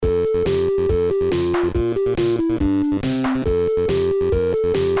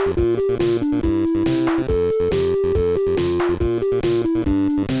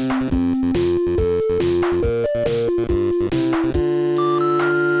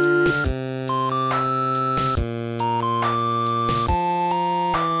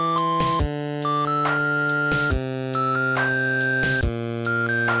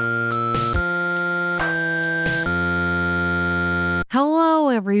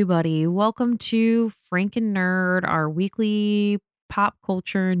everybody. Welcome to Frank and Nerd, our weekly pop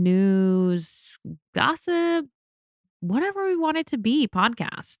culture news, gossip, whatever we want it to be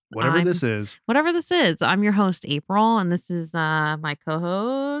podcast. Whatever this is. Whatever this is. I'm your host, April, and this is my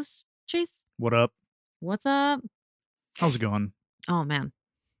co-host, Chase. What up? What's up? How's it going? Oh, man.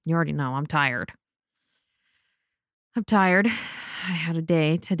 You already know. I'm tired. I had a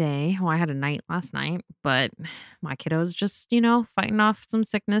day today. Well, I had a night last night, but my kiddo's just, fighting off some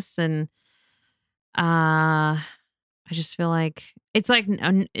sickness. And I just feel like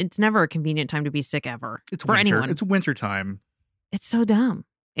it's never a convenient time to be sick ever. It's for winter. anyone. It's winter time. It's so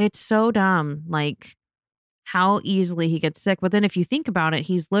dumb. Like how easily he gets sick. But then if you think about it,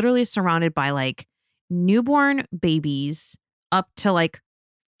 he's literally surrounded by like newborn babies up to like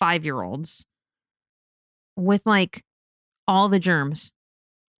 5-year-olds with like all the germs.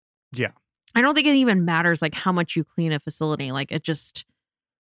 Yeah. I don't think it even matters like how much you clean a facility. Like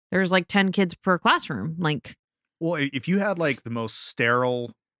there's like 10 kids per classroom. Like, well, if you had like the most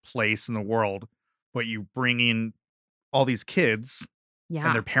sterile place in the world, but you bring in all these kids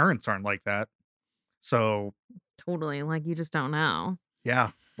and their parents aren't like that. So totally. Like you just don't know. Yeah.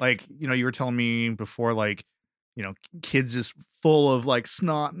 Like, you were telling me before, like, kids just full of like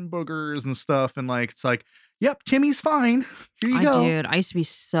snot and boogers and stuff. And like, it's like, yep, Timmy's fine. Here you go. Dude, I used to be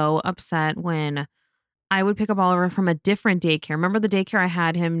so upset when I would pick up Oliver from a different daycare. Remember the daycare I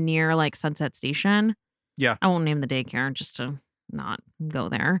had him near like Sunset Station? Yeah. I won't name the daycare just to not go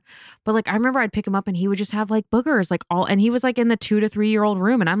there. But like, I remember I'd pick him up and he would just have like boogers, and he was like in the 2 to 3-year-old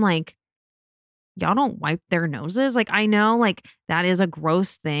room. And I'm like, y'all don't wipe their noses. Like, I know like that is a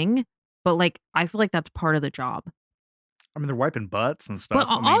gross thing, but like, I feel like that's part of the job. I mean, they're wiping butts and stuff. But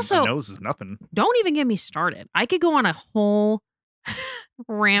also, a nose is nothing. Don't even get me started. I could go on a whole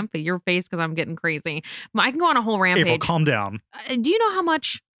ramp at your face because I'm getting crazy. I can go on a whole rampage. April, calm down. Do you know how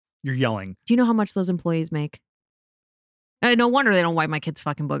much? You're yelling. Do you know how much those employees make? No wonder they don't wipe my kids'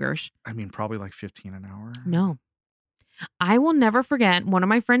 fucking boogers. I mean, probably like 15 an hour. No. I will never forget one of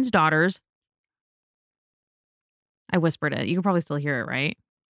my friend's daughters. I whispered it. You can probably still hear it, right?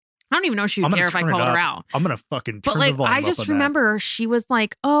 I don't even know if she would care if I called her out. I'm going to fucking turn the volume up. But like, I just remember she was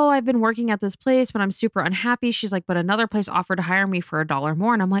like, oh, I've been working at this place, but I'm super unhappy. She's like, but another place offered to hire me for $1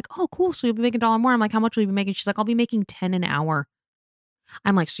 more. And I'm like, oh, cool. So you'll be making $1 more. I'm like, how much will you be making? She's like, I'll be making 10 an hour.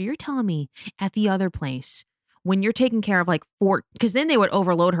 I'm like, so you're telling me at the other place, when you're taking care of like 4, because then they would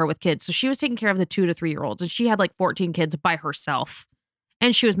overload her with kids. So she was taking care of the 2 to 3-year-olds and she had like 14 kids by herself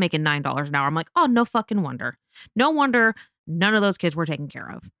and she was making $9 an hour. I'm like, oh, no fucking wonder. No wonder none of those kids were taken care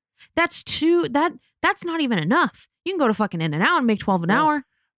of. That's not even enough. You can go to fucking In-N-Out and make 12 an hour.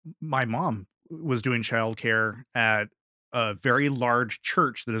 My mom was doing childcare at a very large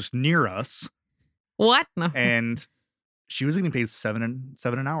church that is near us. What? No. And she was getting paid $7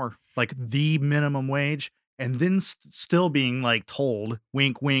 an hour, like the minimum wage. And then still being like told,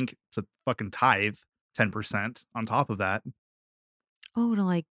 wink, wink, to fucking tithe 10% on top of that. Oh, to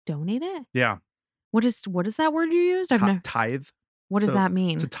like donate it? Yeah. What is that word you used? Tithe. What does that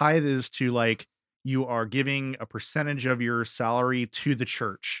mean? To tithe is to like, you are giving a percentage of your salary to the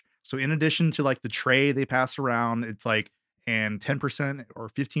church. So in addition to like the tray they pass around, it's like, and 10% or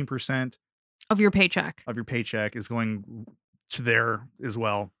 15% of your paycheck is going to there as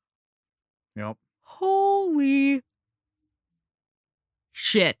well. Yep. Holy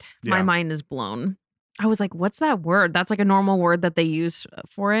shit. Yeah. My mind is blown. I was like, what's that word? That's like a normal word that they use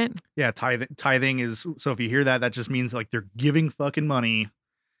for it. Yeah. Tithing is, so if you hear that just means like they're giving fucking money.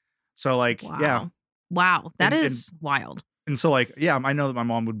 So like, wow. Yeah. Wow. That is wild. And so like, yeah, I know that my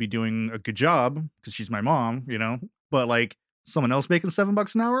mom would be doing a good job because she's my mom, but like someone else making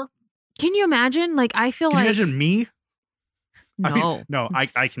 $7 an hour. Can you imagine? Like, I feel Can you imagine me? No. I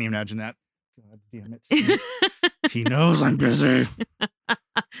can't even imagine that. God damn it. He knows I'm busy.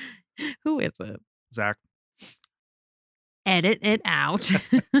 Who is it? Zach. Edit it out.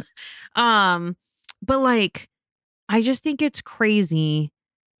 But like, I just think it's crazy.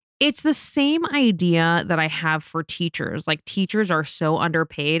 It's the same idea that I have for teachers. Like, teachers are so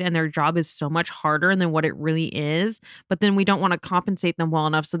underpaid and their job is so much harder than what it really is. But then we don't want to compensate them well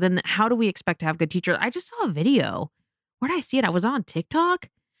enough. So then how do we expect to have good teachers? I just saw a video. Where did I see it? I was on TikTok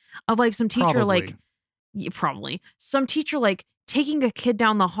of like some teacher, probably some teacher, like taking a kid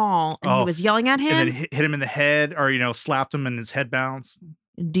down the hall and he was yelling at him. And then hit him in the head or, slapped him and his head bounced.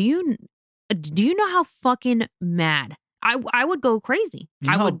 Do you know how fucking mad I would go crazy?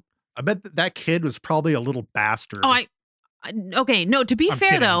 I bet that kid was probably a little bastard. Okay. No, to be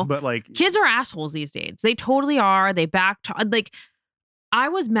fair though, but like kids are assholes these days. They totally are. They like, I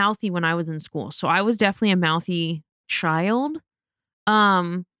was mouthy when I was in school. So I was definitely a mouthy child.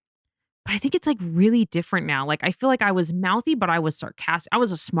 But I think it's like really different now. Like I feel like I was mouthy, but I was sarcastic. I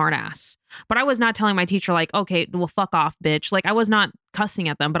was a smart ass. But I was not telling my teacher like, okay, well, fuck off, bitch. Like I was not cussing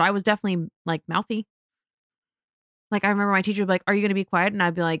at them, but I was definitely like mouthy. Like I remember my teacher would be like, "Are you gonna be quiet?" And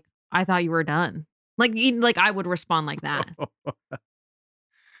I'd be like, "I thought you were done." Like I would respond like that.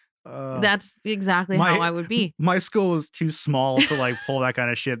 uh, That's exactly how my I would be. my school was too small to like pull that kind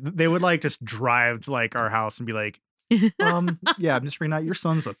of shit. They would like just drive to like our house and be like, yeah, I'm just bringing out your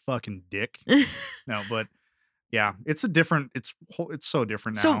son's a fucking dick. No, but yeah, it's a different. It's so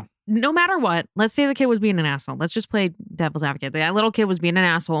different So now. no matter what, let's say the kid was being an asshole. Let's just play devil's advocate. That little kid was being an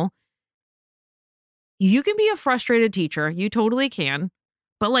asshole. You can be a frustrated teacher. You totally can.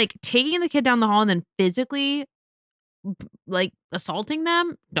 But like taking the kid down the hall and then physically like assaulting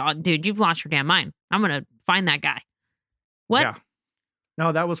them, dude, you've lost your damn mind. I'm gonna find that guy. What? Yeah,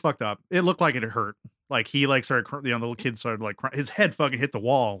 no, that was fucked up. It looked like it hurt. Like he like started, the little kid started like his head fucking hit the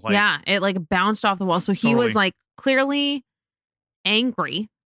wall. Like, yeah, it like bounced off the wall. So he was Totally. like clearly angry,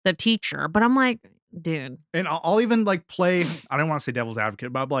 the teacher. But I'm like, dude. And I'll even like play. I don't want to say devil's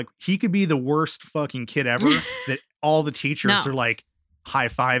advocate, but like he could be the worst fucking kid ever. That all the teachers No. are like high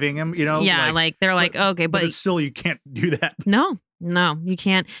fiving him. You know? Yeah, like they're like, okay, but but it's still you can't do that. no, you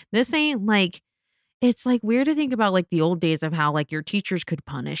can't. This ain't like, it's like weird to think about like the old days of how like your teachers could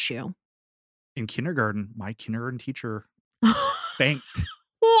punish you. In kindergarten, my kindergarten teacher spanked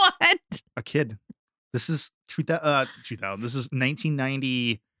What? a kid. This is 2000. This is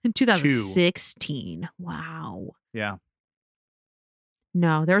 1990. In 2016. Wow. Yeah.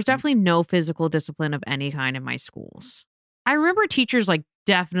 No, there was definitely no physical discipline of any kind in my schools. I remember teachers like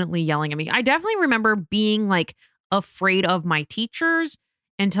definitely yelling at me. I definitely remember being like afraid of my teachers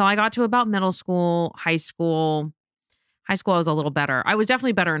until I got to about middle school, high school. High school, I was a little better. I was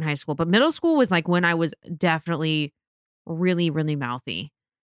definitely better in high school, but middle school was like when I was definitely really, really mouthy,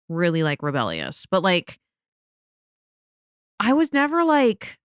 really like rebellious. But like, I was never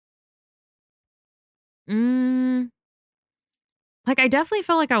like, like I definitely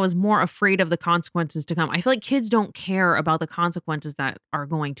felt like I was more afraid of the consequences to come. I feel like kids don't care about the consequences that are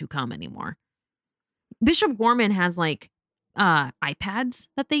going to come anymore. Bishop Gorman has like iPads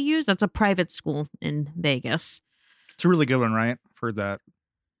that they use. That's a private school in Vegas. It's a really good one, right? I've heard that.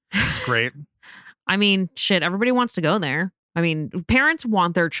 It's great. I mean, shit, everybody wants to go there. I mean, parents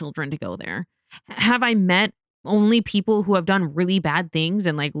want their children to go there. Have I met only people who have done really bad things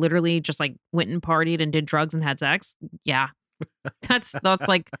and like literally just like went and partied and did drugs and had sex? Yeah. That's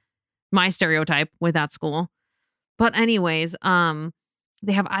like my stereotype with that school. But anyways,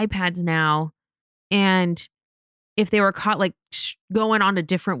 they have iPads now, and if they were caught like going on to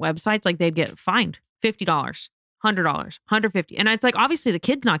different websites, like they'd get fined $50, $100, $150. And it's like obviously the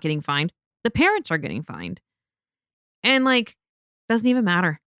kid's not getting fined. The parents are getting fined. And like doesn't even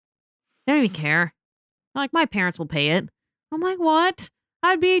matter. They don't even care. Like my parents will pay it. I'm like, what?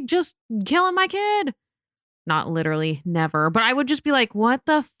 I'd be just killing my kid. Not literally, never. But I would just be like, what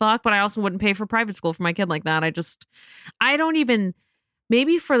the fuck? But I also wouldn't pay for private school for my kid like that. I don't even,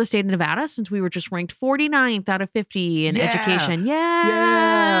 maybe for the state of Nevada, since we were just ranked 49th out of 50 in education.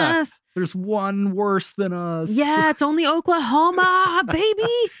 Yes. There's one worse than us. Yeah, it's only Oklahoma, baby.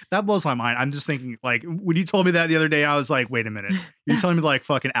 That blows my mind. I'm just thinking, like, when you told me that the other day, I was like, wait a minute. You're telling me like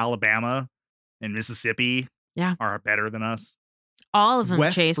fucking Alabama and Mississippi are better than us? All of them,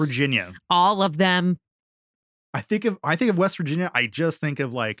 West Chase. Virginia. All of them. I think of West Virginia, I just think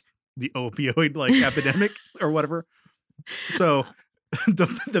of like the opioid like epidemic or whatever. So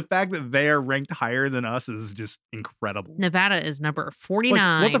the fact that they're ranked higher than us is just incredible. Nevada is number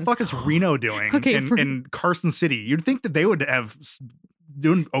 49. Like, what the fuck is Reno doing? Okay, in Carson City? You'd think that they would have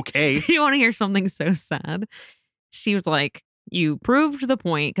doing okay. You want to hear something so sad? She was like, you proved the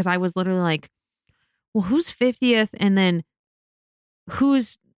point, because I was literally like, well, who's 50th? And then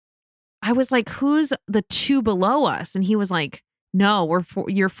I was like, who's the two below us? And he was like, no,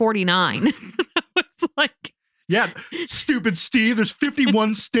 you're 49. I was like, yeah, stupid Steve. There's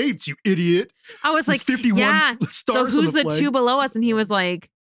 51 states, you idiot. I was like, 51 yeah. stars. So who's on the the flag. two below us? And he was like,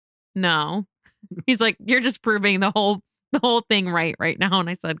 no. He's like, you're just proving the whole thing right now. And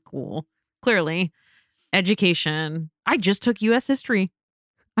I said, cool. Clearly, education. I just took U.S. history.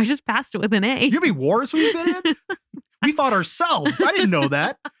 I just passed it with an A. You know how many wars we've been in? We fought ourselves. I didn't know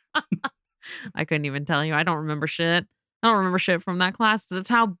that. I couldn't even tell you. I don't remember shit. I don't remember shit from that class. That's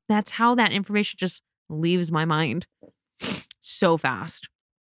how that information just leaves my mind so fast.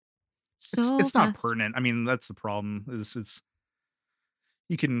 It's not pertinent. I mean, that's the problem. It's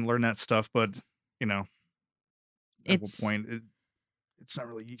you can learn that stuff, but you know, at what point it's not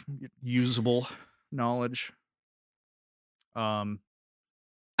really usable knowledge.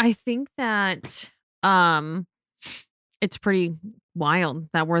 I think that um it's pretty wild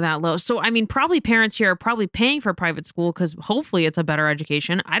that we're that low. So I mean, probably parents here are probably paying for private school because hopefully it's a better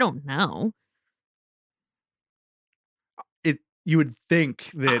education. I don't know. You would think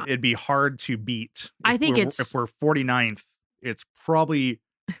that Uh, it'd be hard to beat I think if it's we're 49th. It's probably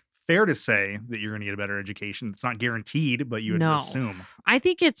fair to say that you're going to get a better education. It's not guaranteed, but you would no. assume. I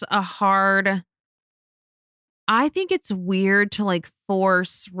think it's a hard I think it's weird to like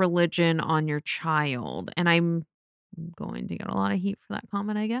force religion on your child. And I'm going to get a lot of heat for that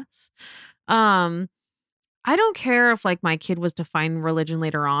comment, I guess. Um I don't care if like my kid was to find religion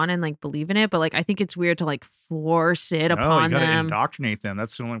later on and like believe in it, but like I think it's weird to like force it No, you upon got to them. indoctrinate them.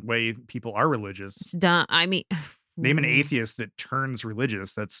 That's the only way people are It's religious. done. I mean, Name an atheist that turns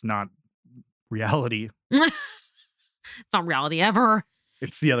religious. That's not reality. it's not reality ever.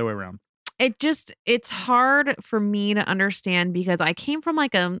 It's the other way around. It's hard for me to understand because I came from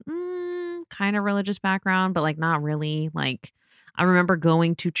like a kind of religious background, but like not really. Like I remember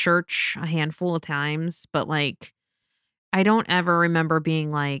going to church a handful of times, but like I don't ever remember being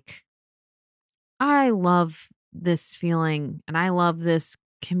like, I love this feeling and I love this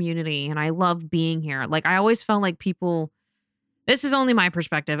community and I love being here. Like I always felt like people this is only my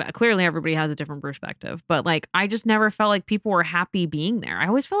perspective. Clearly everybody has a different perspective, but like I just never felt like people were happy being there. I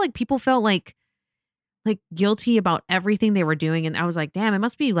always felt like people felt like guilty about everything they were doing and I was like, "Damn, it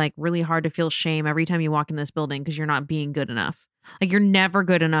must be like really hard to feel shame every time you walk in this building because you're not being good enough." Like you're never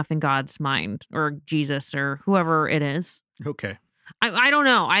good enough in God's mind or Jesus or whoever it is. Okay. I don't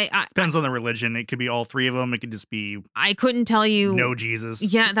know. Depends on the religion. It could be all three of them. It could just be I couldn't tell you. no Jesus.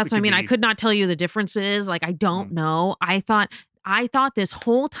 Yeah, that's It what I could mean. I be- could not tell you the differences. Like I don't Mm. know. I thought this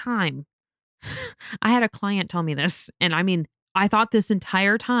whole time I had a client tell me this, and I mean, I thought this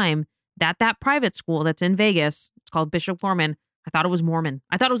entire time that that private school that's in Vegas, it's called Bishop Gorman. I thought it was Mormon.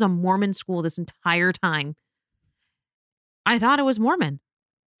 I thought it was a Mormon school this entire time. I thought it was Mormon.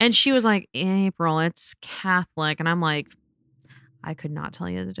 And she was like, "April, it's Catholic." And I'm like, I could not tell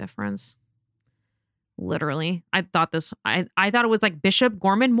you the difference. Literally. I thought it was like Bishop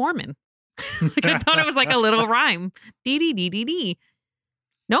Gorman Mormon. Like I thought it was like a little rhyme. Dee dee dee dee dee.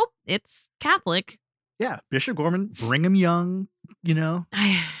 Nope, it's Catholic. Yeah, Bishop Gorman, Brigham Young. You know,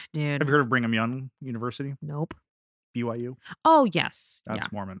 Dude. have you heard of Brigham Young University, Nope. BYU? Oh yes. That's Yeah.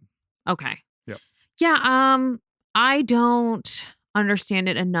 Mormon. Okay. Yep. Yeah. I don't understand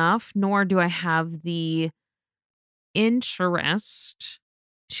it enough, nor do I have the interest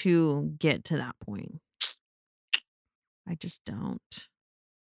to get to that point. I just don't.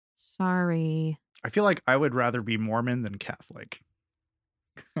 Sorry. I feel like I would rather be Mormon than Catholic.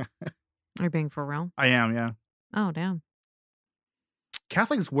 Are you being for real? I am, yeah. Oh, damn.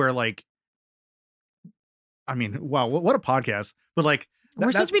 Catholics where like, I mean, wow, what a podcast! But like,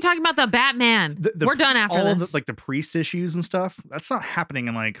 We're supposed to be talking about the Batman. We're done after all this. the, like the priest issues and stuff. That's not happening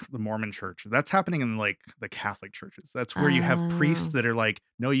in like the Mormon church. That's happening in like the Catholic churches. That's where you have priests Oh. that are like,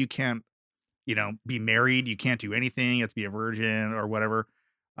 no, you can't, be married. You can't do anything. You have to be a virgin or whatever.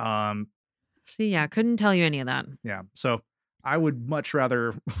 See, yeah, couldn't tell you any of that. Yeah. So I would much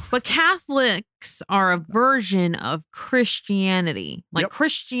rather. But Catholics are a version of Christianity. Like Yep.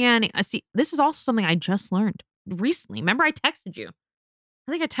 Christianity. I see. This is also something I just learned recently. Remember, I texted you.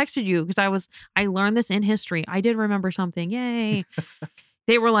 I think I texted you because I learned this in history. I did remember something. Yay.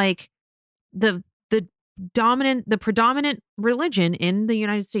 They were like the predominant religion in the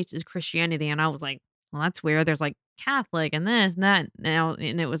United States is Christianity. And I was like, well, that's weird. There's like Catholic and this and that now.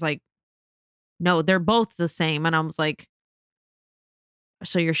 And it was like, no, they're both the same. And I was like,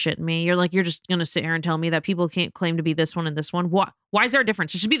 so you're shitting me. You're like, you're just going to sit here and tell me that people can't claim to be this one and this one. Why is there a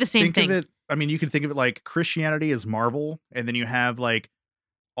difference? It should be the same Think thing. of it. I mean, you can think of it like Christianity is Marvel, and then you have like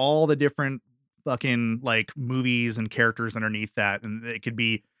all the different fucking like movies and characters underneath that, and it could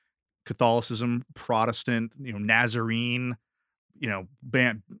be Catholicism, Protestant, Nazarene,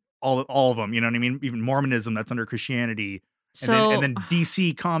 all of them. You know what I mean? Even Mormonism, that's under Christianity, So, and then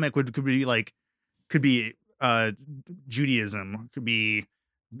DC comic could be like Judaism, could be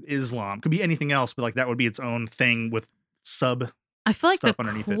Islam, could be anything else, but like that would be its own thing with sub. I feel like the stuff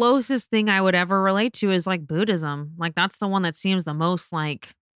underneath it. closest thing I would ever relate to is like Buddhism. Like that's the one that seems the most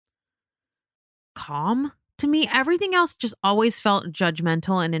like calm to me. Everything else just always felt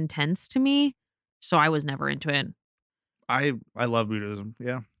judgmental and intense to me. So I was never into it. I love Buddhism.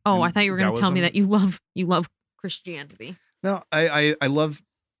 Yeah. Oh, And I thought you were going to tell me Taoism. that you love Christianity. No, I love.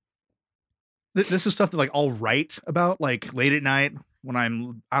 This is stuff that like I'll write about like late at night when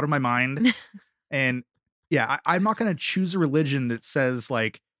I'm out of my mind, and yeah, I'm not going to choose a religion that says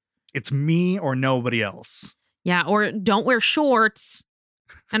like it's me or nobody else. Yeah, or don't wear shorts.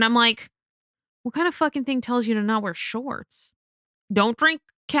 And I'm like, what kind of fucking thing tells you to not wear shorts? Don't drink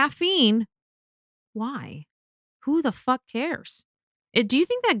caffeine. Why? Who the fuck cares? Do you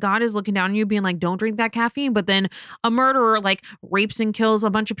think that God is looking down on you being like, don't drink that caffeine? But then a murderer like rapes and kills a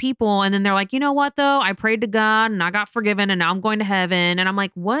bunch of people. And then they're like, you know what though? I prayed to God and I got forgiven and now I'm going to heaven. And I'm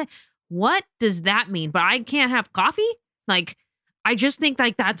like, what? What does that mean? But I can't have coffee? Like, I just think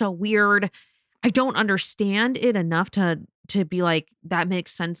like that's a weird, I don't understand it enough to be like, that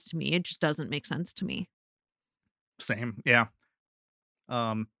makes sense to me. It just doesn't make sense to me. Same. Yeah.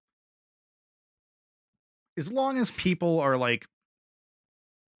 Um, as long as people are like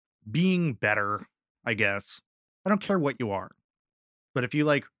being better, I guess. I don't care what you are. But if you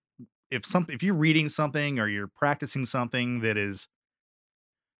like if you're reading something or you're practicing something that is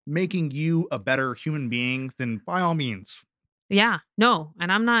making you a better human being, then by all means. Yeah. No.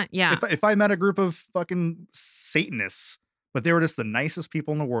 And I'm not, yeah. If I met a group of fucking Satanists, but they were just the nicest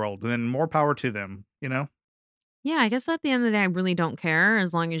people in the world, then more power to them, you know? Yeah, I guess at the end of the day, I really don't care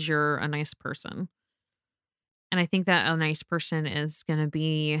as long as you're a nice person. And I think that a nice person is going to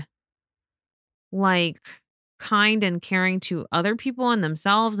be like kind and caring to other people and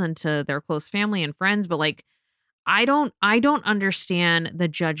themselves and to their close family and friends. But like, I don't understand the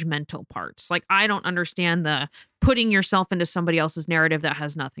judgmental parts. Like, I don't understand the putting yourself into somebody else's narrative that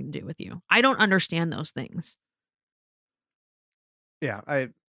has nothing to do with you. I don't understand those things. Yeah,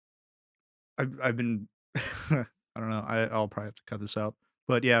 I've been I don't know. I'll probably have to cut this out.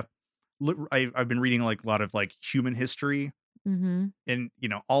 But yeah, I've been reading like a lot of like human history, Mm-hmm. and you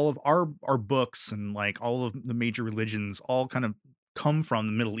know all of our books and like all of the major religions all kind of come from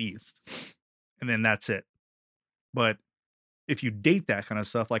the Middle East, and then that's it. But if you date that kind of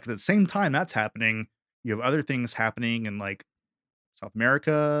stuff, like at the same time that's happening, you have other things happening in like South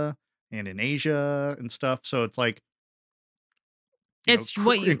America and in Asia and stuff. So it's like, you know, It's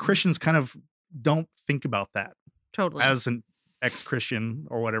what and you Christians kind of don't think about that totally. as an ex-Christian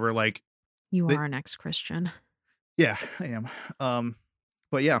or whatever. Like, You they, are an ex-Christian. yeah, I am.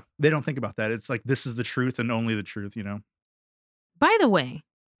 But yeah, they don't think about that. It's like this is the truth and only the truth, you know. By the way,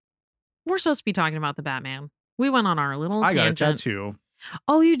 we're supposed to be talking about the Batman. We went on our little I got a tangent. tattoo.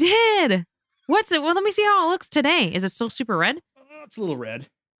 Oh, you did? What's it? Well, let me see how it looks today. Is it still super red? It's a little red.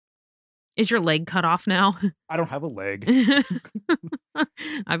 Is your leg cut off now? I don't have a leg.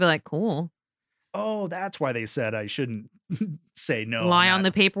 I'd be like, cool. Oh, that's why they said I shouldn't say no. Lie on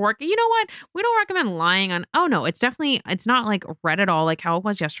the paperwork. You know what? We don't recommend lying on. Oh no, it's not like red at all, like how it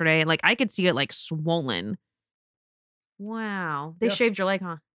was yesterday. Like I could see it like swollen. Wow. They Yeah. shaved your leg,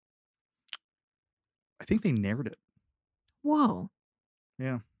 huh? I think they narrowed it. Whoa.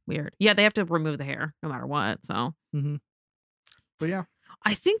 Yeah. Weird. Yeah, they have to remove the hair no matter what. So Mm-hmm. But yeah,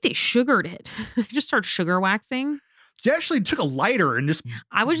 I think they sugared it. They just started sugar waxing. she actually took a lighter and just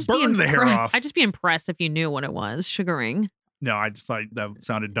I would just burned the hair off. I'd just be impressed if you knew what it was. Sugaring. No, I just thought that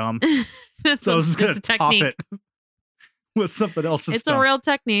sounded dumb. That's So I was just gonna a top technique. it with something else. It's a real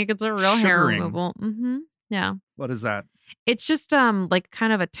technique. It's a real hair Sugaring. removal. Mm-hmm. Yeah. What is that? It's just like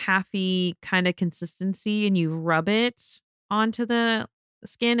kind of a taffy kind of consistency, and you rub it onto the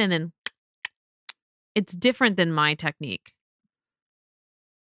skin, and then it's different than my technique.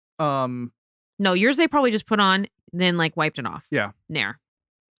 No, yours they probably just put on, then like wiped it off. Yeah. Nair.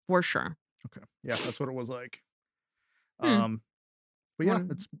 For sure. Okay. Yeah, that's what it was like. Hmm. But yeah,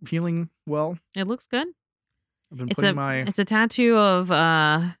 it's healing well. It looks good. I've been It's putting my it's a tattoo of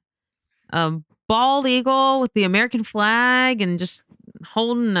a bald eagle with the American flag and just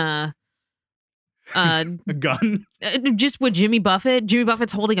holding a gun. just with Jimmy Buffett. Jimmy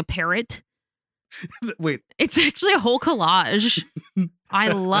Buffett's holding a parrot. Wait, It's actually a whole collage. I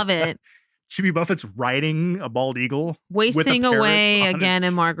love it. Jimmy Buffett's riding a bald eagle, Wasting parrots away on again its-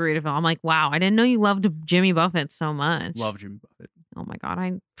 in Margaritaville. I'm like, wow, I didn't know you loved Jimmy Buffett so much. Love Jimmy Buffett. Oh my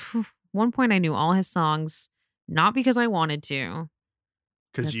God. One point I knew all his songs, not because I wanted to.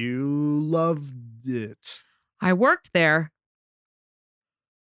 Because you loved it. I worked there.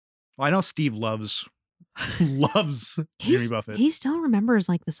 Well, I know Steve loves Jimmy Buffett. He still remembers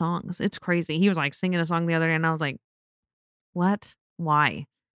like the songs. It's crazy. He was like singing a song the other day and I was like, what? Why?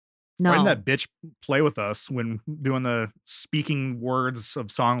 No. Why didn't that bitch play with us when doing the speaking words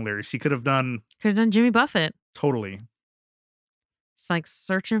of song lyrics? He could have done Jimmy Buffett. totally. It's like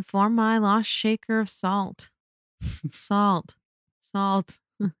searching for my lost shaker of salt. Salt. Salt.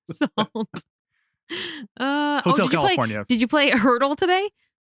 Salt. Hotel California. Did you play Hurdle today?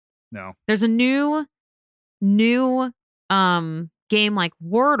 No. There's a new game like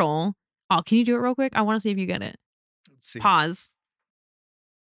Wordle. Oh, can you do it real quick? I want to see if you get it. Let's see. Pause.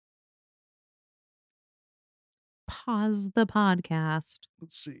 pause the podcast.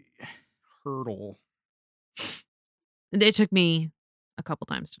 Let's see. Hurdle. It took me a couple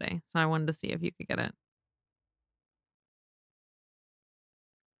times today, so I wanted to see if you could get it.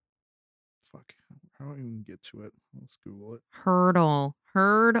 Fuck. How do I even get to it? Let's Google it. Hurdle.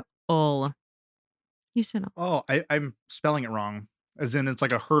 You said Oh, I'm spelling it wrong. As in, it's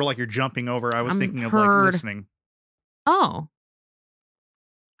like a hurdle, like you're jumping over. I was I'm thinking of heard. like listening. Oh.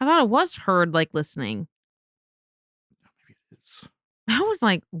 I thought it was heard like listening. Maybe it is. I was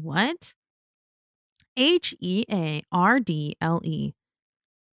like, what? Heardle.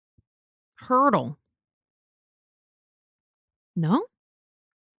 Hurdle. No?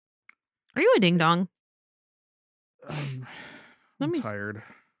 Are you a ding dong? I'm Let me tired.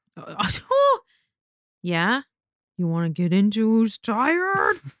 Yeah? You want to get into who's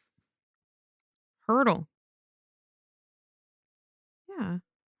tired? Hurdle. Yeah.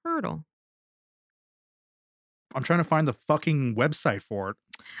 Hurdle. I'm trying to find the fucking website for it.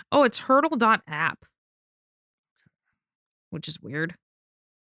 Oh, it's hurdle.app. Which is weird.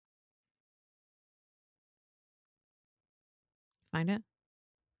 Find it?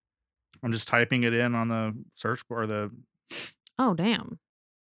 I'm just typing it in on the search bar. Oh, damn.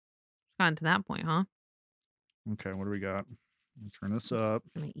 It's gotten to that point, huh? Okay, what do we got? Let's turn this up.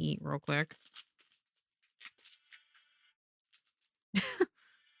 I'm gonna eat real quick.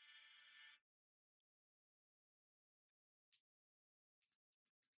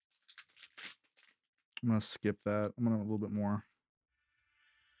 I'm gonna skip that. I'm gonna a little bit more.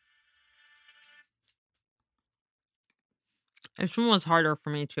 This one was harder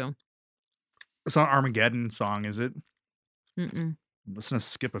for me too. It's not Armageddon song, is it? Mm-mm. I'm just gonna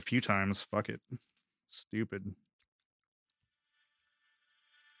skip a few times. Fuck it. Stupid.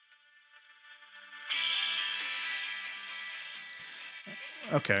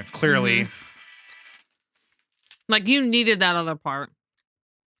 Okay, clearly. Like you needed that other part.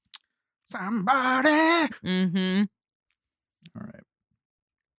 Somebody. Mm-hmm. All right.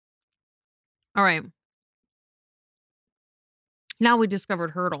 All right. Now we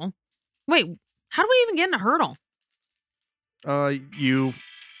discovered Hurdle. Wait, how do we even get into Hurdle? I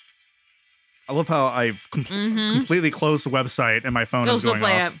love how I've completely closed the website and my phone is going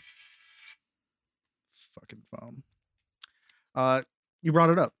off. Fucking phone. You brought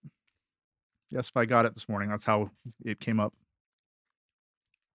it up. Yes, if I got it this morning. That's how it came up.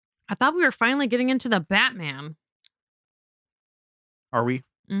 I thought we were finally getting into the Batman. Are we?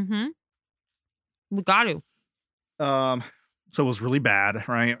 Mm-hmm. We got to. So it was really bad,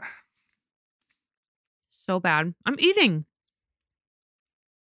 right? So bad. I'm eating.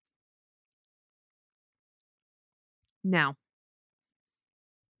 Now.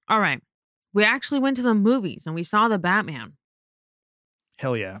 All right. We actually went to the movies and we saw the Batman.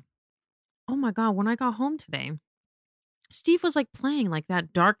 Hell yeah. Oh my God. When I got home today, Steve was like playing like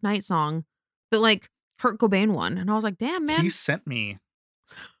that Dark Knight song that like Kurt Cobain won. And I was like, damn, man. He sent me.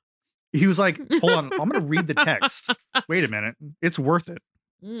 He was like, hold on, I'm going to read the text. Wait a minute. It's worth it.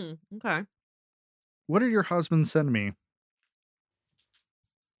 Okay. What did your husband send me?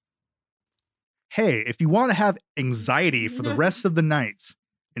 Hey, if you want to have anxiety for the rest of the night,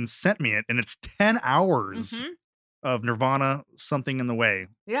 and sent me it, and it's 10 hours of Nirvana, Something in the Way.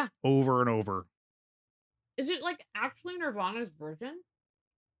 Yeah. Over and over. Is it like actually Nirvana's version?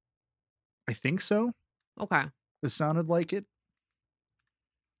 I think so. Okay. It sounded like it.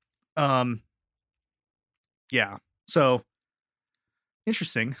 Yeah. So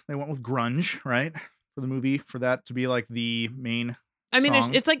interesting. They went with grunge, right? For the movie, for that to be like the main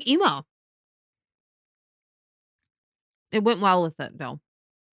song. It's like emo. It went well with it, though.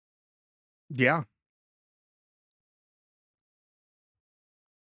 Yeah.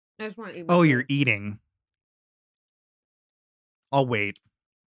 I just want to eat. Oh, you're eating. I'll wait.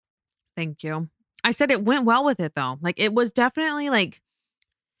 Thank you. I said it went well with it, though. Like, it was definitely like,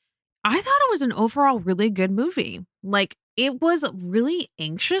 I thought it was an overall really good movie. Like, it was really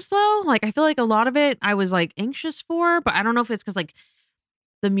anxious, though. Like, I feel like a lot of it I was like anxious for, but I don't know if it's because like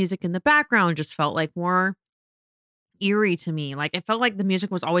the music in the background just felt like more eerie to me. Like, it felt like the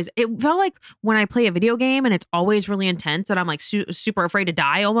music was always, it felt like when I play a video game and it's always really intense and I'm like super afraid to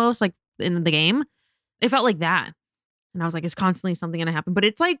die almost like in the game. It felt like that. And I was like, it's constantly something going to happen, but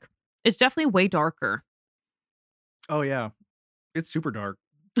it's like, it's definitely way darker. Oh yeah. It's super dark.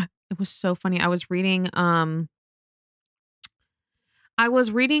 It was so funny. I was reading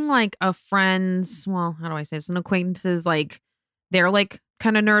like a friend's, well, how do I say this? An acquaintance's like their like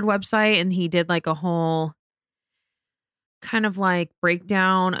kind of nerd website, and he did like a whole kind of like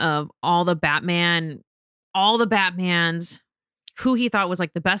breakdown of all the Batmans, who he thought was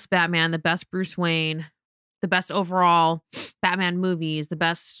like the best Batman, the best Bruce Wayne, the best overall Batman movies, the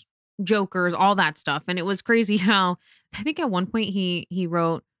best Jokers, all that stuff. And it was crazy how I think at one point he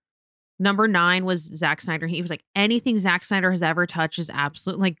wrote number 9 was Zack Snyder. He was like, anything Zack Snyder has ever touched is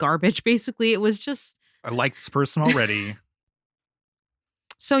absolute like garbage. Basically, it was just I like this person already.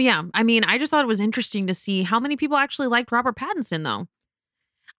 so yeah. I mean, I just thought it was interesting to see how many people actually liked Robert Pattinson, though.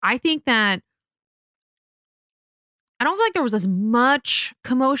 I think that I don't feel like there was as much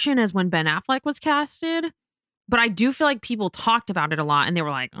commotion as when Ben Affleck was casted, but I do feel like people talked about it a lot and they were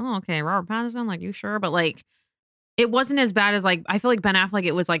like, oh, okay, Robert Pattinson, like, you sure? But like, it wasn't as bad as like, I feel like Ben Affleck,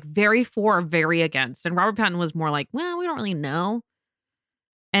 it was like very for or very against. And Robert Pattinson was more like, well, we don't really know.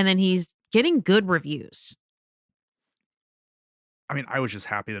 And then he's getting good reviews. I mean, I was just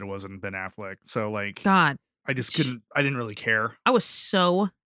happy that it wasn't Ben Affleck. So like, God, I didn't really care. I was so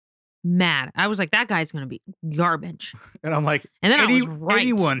mad. I was like, that guy's going to be garbage. And I'm like, And then I was right.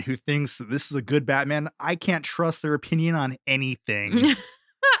 Anyone who thinks that this is a good Batman, I can't trust their opinion on anything.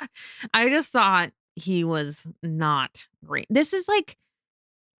 I just thought he was not great. This is like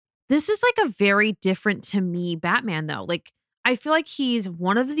a very different to me Batman though. Like I feel like he's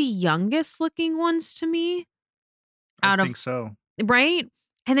one of the youngest looking ones to me. I think so. Right?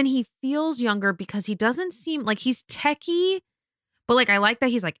 And then he feels younger because he doesn't seem like he's techie, but like I like that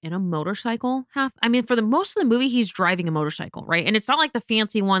he's like in a motorcycle half. I mean, for the most of the movie, he's driving a motorcycle, right? And it's not like the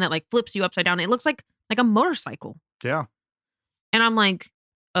fancy one that like flips you upside down. It looks like a motorcycle. Yeah. And I'm like,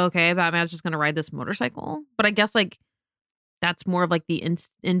 okay, Batman's just gonna ride this motorcycle. But I guess like that's more of like the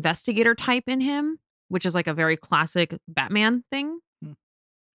investigator type in him, which is like a very classic Batman thing.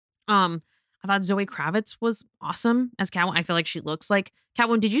 I thought Zoe Kravitz was awesome as Catwoman. I feel like she looks like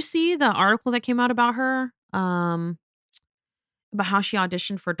Catwoman. Did you see the article that came out about her? About how she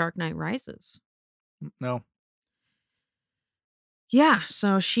auditioned for Dark Knight Rises? No. Yeah,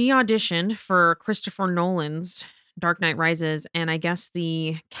 so she auditioned for Christopher Nolan's Dark Knight Rises, and I guess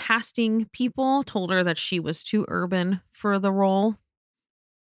the casting people told her that she was too urban for the role.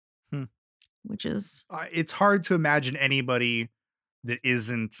 Which is... it's hard to imagine anybody that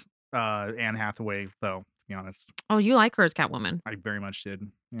isn't Anne Hathaway, though, to be honest. Oh, you like her as Catwoman? I very much did.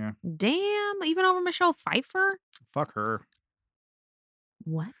 Yeah. Damn, even over Michelle Pfeiffer? Fuck her.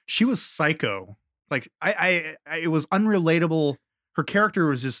 What? She was psycho. Like, I it was unrelatable. Her character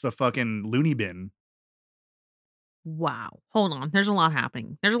was just a fucking loony bin. Wow. Hold on. There's a lot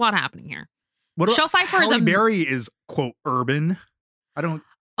happening. Here. Michelle Pfeiffer is Berry is, quote, urban. I don't...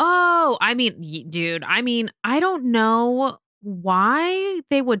 Oh, I mean, dude, I don't know why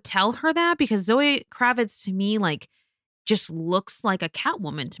they would tell her that because Zoe Kravitz to me, like, just looks like a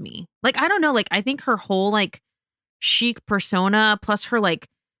Catwoman to me. Like, I don't know. Like, I think her whole, like, chic persona plus her, like,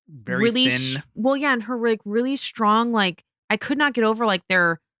 very really thin. Well, yeah, and her, like, really strong, like, I could not get over, like,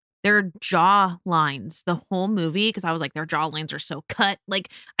 their jaw lines the whole movie because I was like, their jaw lines are so cut.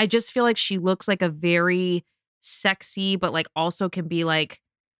 Like, I just feel like she looks like a very sexy, but, like, also can be, like,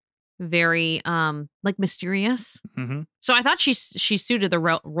 very like mysterious. Mm-hmm. So I thought she suited the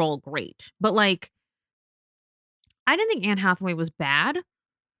role great. But like I didn't think Anne Hathaway was bad.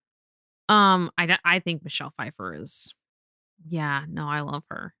 I think Michelle Pfeiffer is I love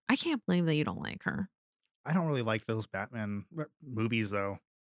her. I can't believe that you don't like her. I don't really like those Batman movies though.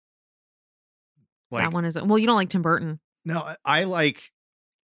 Like, that one isn't. Well, you don't like Tim Burton. No, I like,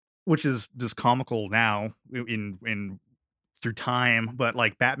 which is just comical now in through time, but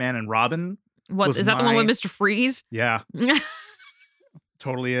like Batman and Robin. What is that the one with Mr. Freeze? Yeah.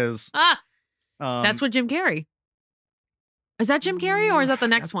 Totally is. That's with Jim Carrey. Is that Jim Carrey or is that the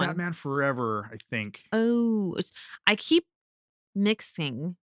next one? Batman Forever, I think. Oh, I keep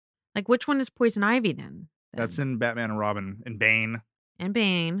mixing. Like, which one is Poison Ivy then? That's in Batman and Robin and Bane. And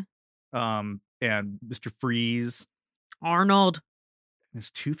Bane. And Mr. Freeze. Arnold. Is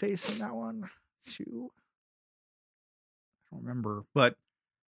Two-Face in that one? I don't remember, but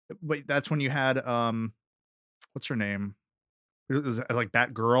that's when you had what's her name? It was like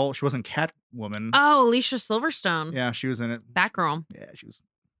Batgirl. She wasn't Catwoman. Oh, Alicia Silverstone. Yeah, she was in it. Batgirl. Yeah, she was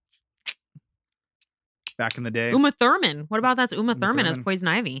back in the day. Uma Thurman. What about that's Uma Thurman as Poison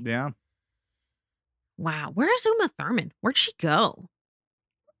Ivy? Yeah. Wow, where's Uma Thurman? Where'd she go?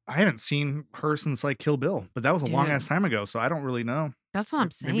 I haven't seen her since like Kill Bill, but that was a long ass time ago, so I don't really know. That's what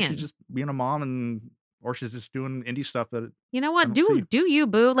I'm saying. Maybe she's just being a mom or she's just doing indie stuff that you know what? Do you,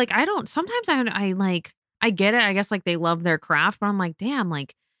 boo? Like I don't. Sometimes I like I get it. I guess like they love their craft, but I'm like, damn,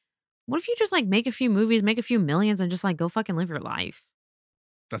 like what if you just like make a few movies, make a few millions, and just like go fucking live your life?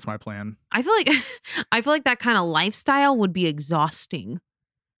 That's my plan. I feel like that kind of lifestyle would be exhausting.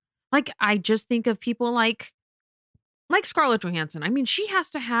 Like I just think of people like Scarlett Johansson. I mean, she has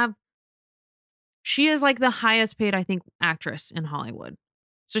to have She is like the highest paid, I think, actress in Hollywood.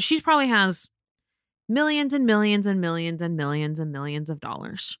 So she's probably has millions and millions and millions and millions and millions of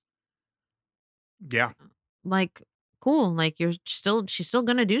dollars. Yeah. Like, cool. Like she's still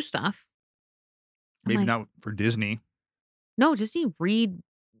gonna do stuff. I'm Maybe like, not for Disney. no, Disney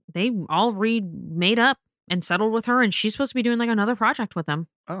they all made up and settled with her, and she's supposed to be doing like another project with them.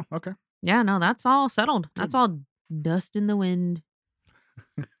 Oh, okay. Yeah, no, that's all settled. That's Good. all dust in the wind.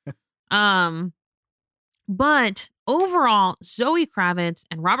 Um, but overall, Zoe Kravitz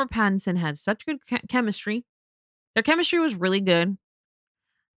and Robert Pattinson had such good chemistry. Their chemistry was really good.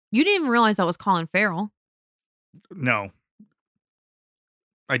 You didn't even realize that was Colin Farrell. No,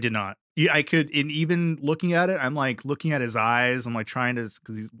 I did not. Yeah, I could, and even looking at it, I'm like looking at his eyes. I'm like trying to,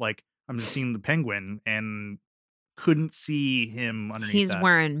 because he's like, I'm just seeing the penguin and couldn't see him underneath He's that.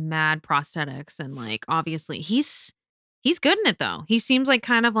 wearing mad prosthetics and like obviously he's good in it though. He seems like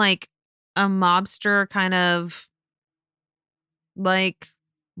kind of like a mobster kind of like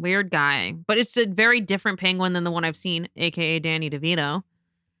weird guy, but it's a very different penguin than the one I've seen, aka Danny DeVito.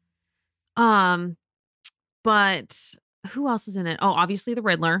 Um, but who else is in it? Oh, obviously the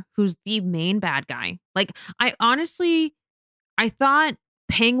Riddler, who's the main bad guy. Like I thought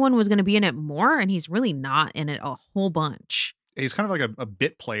Penguin was going to be in it more, and he's really not in it a whole bunch. He's kind of like a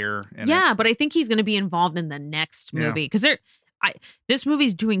bit player in it. Yeah, but I think he's going to be involved in the next Yeah. movie because this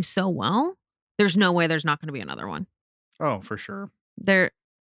movie's doing so well. There's no way there's not going to be another one. Oh, for sure. There,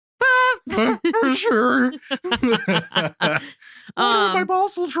 For sure. My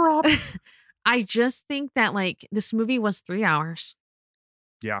balls will drop. I just think that like this movie was 3 hours.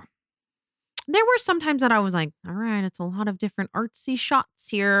 Yeah. There were some times that I was like, all right, it's a lot of different artsy shots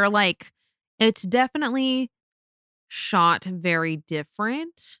here. Like, it's definitely shot very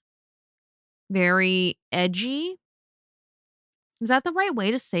different, very edgy. Is that the right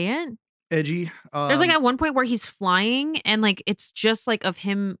way to say it? Edgy. There's like at one point where he's flying and like it's just like of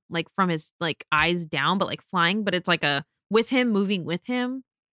him like from his like eyes down, but like flying, but it's like a with him moving with him.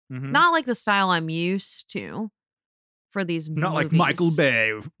 Mhm. Not like the style I'm used to for these Not movies. like Michael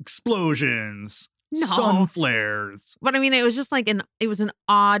Bay, explosions, No. sun flares. But I mean, it was just like it was an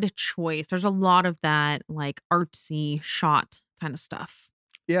odd choice. There's a lot of that like artsy shot kind of stuff,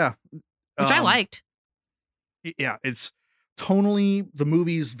 Yeah. which I liked. Yeah, it's tonally the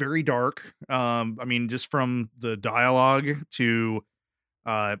movie's very dark. I mean, just from the dialogue to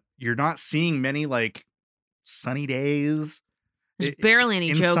you're not seeing many like sunny days. There's barely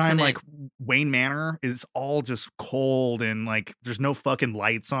any jokes Inside in like it. Wayne Manor is all just cold and like there's no fucking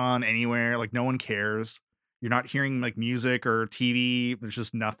lights on anywhere. Like no one cares. You're not hearing like music or TV. There's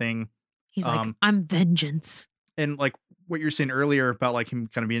just nothing. He's like, I'm vengeance. And like what you're saying earlier about like him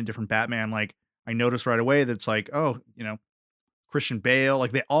kind of being a different Batman, like I noticed right away that's like, oh, Christian Bale,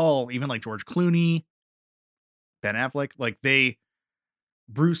 like they all, even like George Clooney, Ben Affleck, like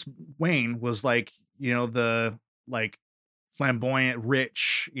Bruce Wayne was like, the like flamboyant,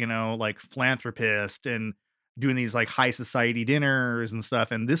 rich, like philanthropist and doing these like high society dinners and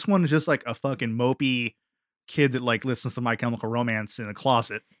stuff. And this one is just like a fucking mopey kid that like listens to My Chemical Romance in a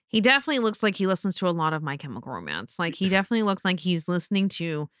closet. He definitely looks like he listens to a lot of My Chemical Romance. Like he definitely looks like he's listening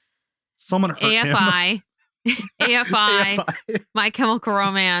to Someone hurt AFI, him. AFI, My Chemical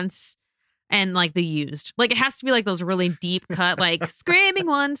Romance, and like The Used. Like it has to be like those really deep cut, like screaming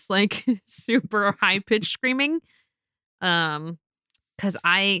ones, like super high pitched screaming. Because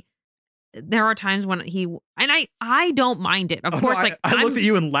there are times when I don't mind it. Of course, no, like I looked at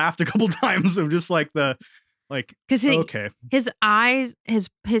you and laughed a couple times of just like because okay. His eyes,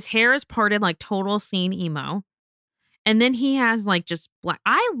 his hair is parted like total scene emo. And then he has like just black.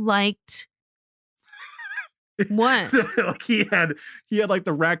 I liked what? Like he had like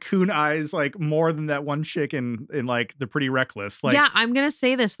the raccoon eyes, like more than that one chick in like The Pretty Reckless. Like, yeah, I'm gonna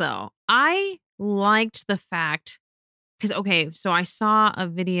say this though. I liked the fact because okay, so I saw a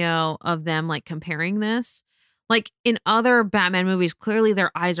video of them like comparing this. Like in other Batman movies, clearly their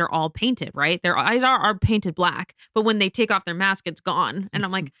eyes are all painted, right? Their eyes are painted black, but when they take off their mask, it's gone. And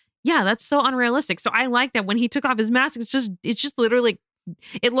I'm like, yeah, that's so unrealistic. So I like that when he took off his mask, it's just literally,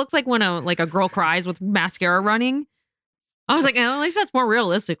 it looks like when a girl cries with mascara running. I was like, oh, at least that's more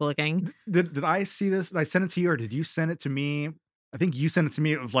realistic looking. Did I see this? Did I send it to you or did you send it to me? I think you sent it to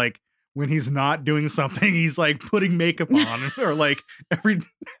me. It was like when he's not doing something, he's like putting makeup on or like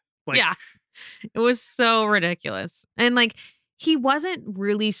yeah, it was so ridiculous. And like, he wasn't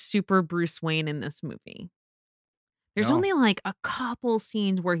really super Bruce Wayne in this movie. There's only like a couple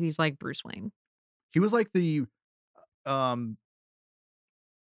scenes where he's like Bruce Wayne. He was like the,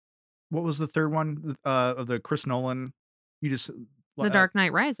 what was the third one of the Chris Nolan? You just The Dark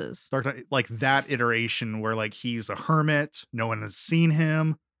Knight Rises. Dark Knight, like that iteration where like he's a hermit, no one has seen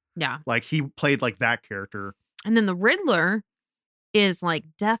him. Yeah. Like he played like that character. And then the Riddler is like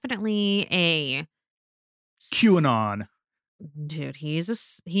definitely a QAnon. Dude, he's a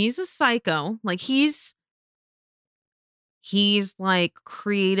psycho. Like he's like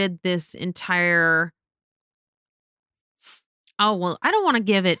created this entire Oh, well, I don't want to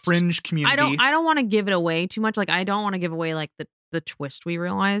give it Fringe community. I don't want to give it away too much. Like I don't want to give away like the twist we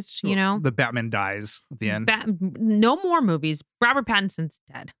realized, you know? The Batman dies at the end. No more movies. Robert Pattinson's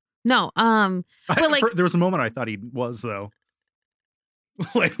dead. No, but like there was a moment I thought he was though.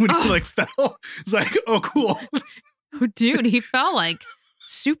 Like when he like fell. It's like, oh cool. Dude, he fell like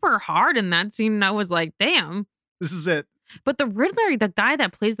super hard in that scene. And I was like, damn. This is it. But the Riddler, the guy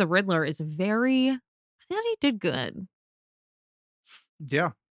that plays the Riddler is I thought he did good.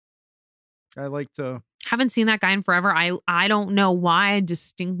 Yeah. I liked haven't seen that guy in forever. I don't know why I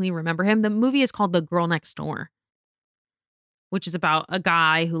distinctly remember him. The movie is called The Girl Next Door, which is about a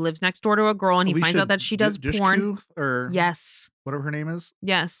guy who lives next door to a girl and he finds out that she does porn. Or yes. Whatever her name is.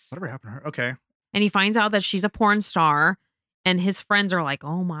 Yes. Whatever happened to her. Okay. And he finds out that she's a porn star and his friends are like,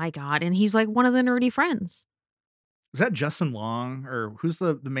 oh my God. And he's like one of the nerdy friends. Is that Justin Long or who's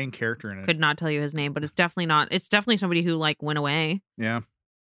the main character in it? Could not tell you his name, but it's definitely not. It's definitely somebody who like went away. Yeah.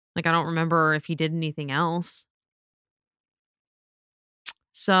 Like I don't remember if he did anything else.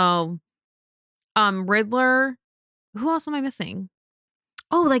 So, Riddler. Who else am I missing?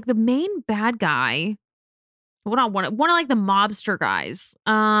 Oh, like the main bad guy. Well, not one of like the mobster guys.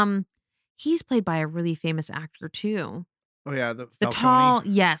 He's played by a really famous actor too. Oh yeah, the tall.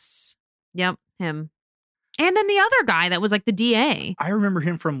 Yes. Yep, him. And then the other guy that was like the DA. I remember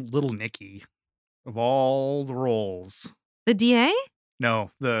him from Little Nicky, of all the roles. The DA?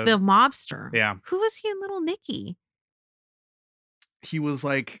 No, the mobster. Yeah. Who was he in Little Nicky? He was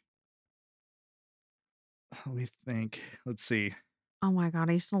like, let me think. Let's see. Oh my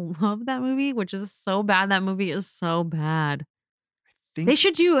God, I used to love that movie, which is so bad. That movie is so bad. They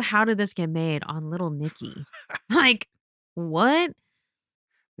should do How Did This Get Made on Little Nicky. Like, what?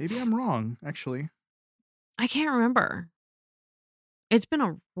 Maybe I'm wrong, actually. I can't remember. It's been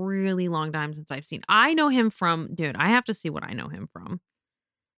a really long time since I've seen. I know him from, dude, I have to see what I know him from.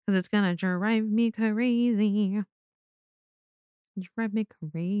 Because it's going to drive me crazy. Drive me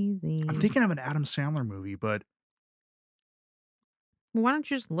crazy. I'm thinking of an Adam Sandler movie, but. Why don't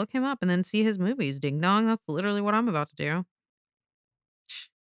you just look him up and then see his movies? Ding dong. That's literally what I'm about to do.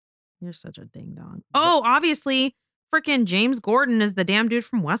 You're such a ding dong. Oh, obviously, freaking James Gordon is the damn dude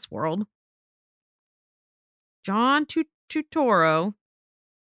from Westworld. John Turturro.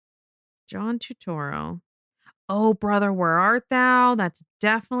 John Turturro. Oh, Brother, Where Art Thou? That's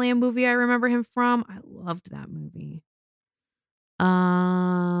definitely a movie I remember him from. I loved that movie.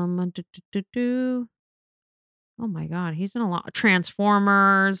 Oh my God, he's in a lot.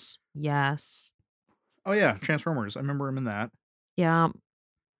 Transformers. Yes. Oh yeah, Transformers. I remember him in that. Yeah.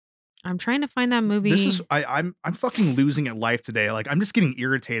 I'm trying to find that movie. This is I'm fucking losing at life today. Like I'm just getting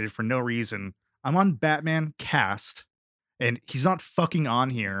irritated for no reason. I'm on Batman Cast and he's not fucking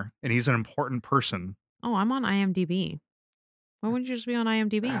on here and he's an important person. Oh, I'm on IMDb. Why wouldn't you just be on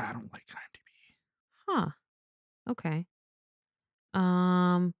IMDb? I don't like IMDb. Huh. Okay.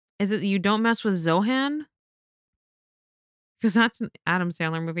 Is it You Don't Mess with Zohan? Because that's an Adam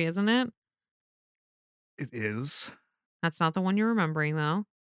Sandler movie, isn't it? It is. That's not the one you're remembering, though.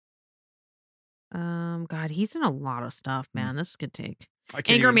 God, he's in a lot of stuff, man. This could take.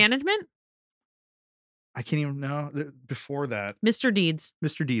 Anger Management? I can't even know. Before that. Mr. Deeds.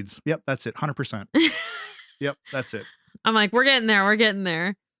 Mr. Deeds. Yep, that's it. 100%. Yep, that's it. I'm like, we're getting there. We're getting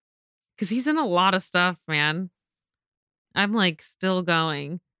there. Because he's in a lot of stuff, man. I'm like still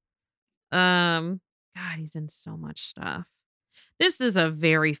going. God, he's in so much stuff. This is a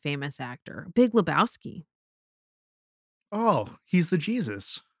very famous actor. Big Lebowski. Oh, he's the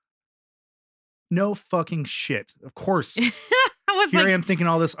Jesus. No fucking shit. Of course. I am thinking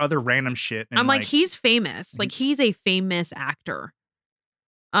all this other random shit. And I'm like, he's famous. Like he's a famous actor.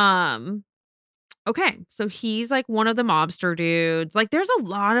 Okay, so he's like one of the mobster dudes. Like there's a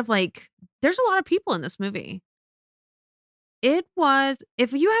lot of people in this movie. It was,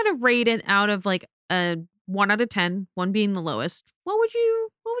 if you had to rate it out of like a 1 out of 10, 1 being the lowest, what would you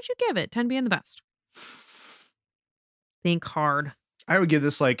give it? 10 being the best. Think hard. I would give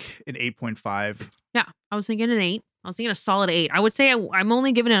this like an 8.5. Yeah, I was thinking an 8. I was thinking a solid 8. I would say I'm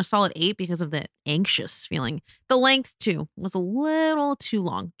only giving it a solid 8 because of the anxious feeling. The length too was a little too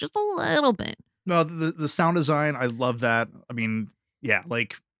long, just a little bit. No, the sound design, I love that. I mean, yeah,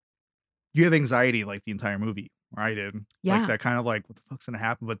 like you have anxiety like the entire movie. I did. Yeah. Like that kind of like, what the fuck's gonna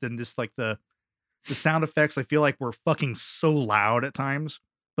happen? But then just like the sound effects, I feel like were fucking so loud at times.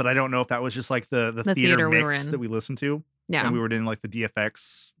 But I don't know if that was just like the The theater we were mix in. that we listened to Yeah. when we were doing like the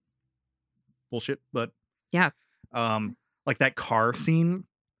DFX bullshit. But Yeah. like that car scene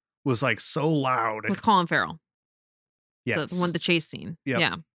was like so loud. With Colin Farrell. Yes. So the chase scene. Yep.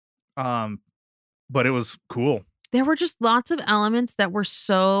 Yeah. But it was cool. There were just lots of elements that were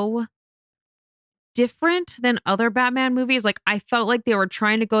so different than other Batman movies. Like, I felt like they were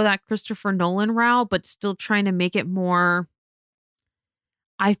trying to go that Christopher Nolan route, but still trying to make it more,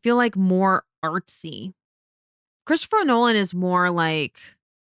 I feel like, more artsy. Christopher Nolan is more like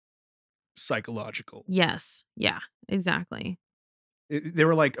Psychological. Yes. Yeah, exactly. They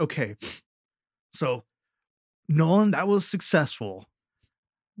were like, okay, so Nolan, that was successful.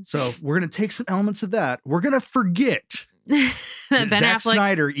 So we're going to take some elements of that. We're going to forget that Ben Zack Affleck.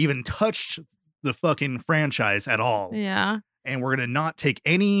 Snyder even touched the fucking franchise at all. Yeah. And we're going to not take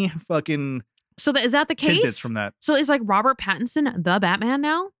any fucking So is that the tidbits case? from that. So is like Robert Pattinson the Batman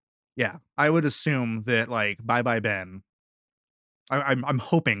now? Yeah. I would assume that like, bye-bye Ben. I'm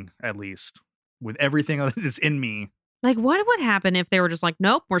hoping at least with everything that is in me. Like, what would happen if they were just like,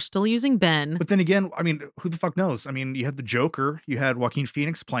 nope, we're still using Ben? But then again, I mean, who the fuck knows? I mean, you had the Joker, you had Joaquin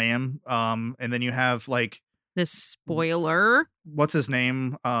Phoenix play him, and then you have like This spoiler. what's his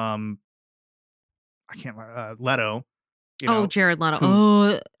name? I can't. Leto. Jared Leto.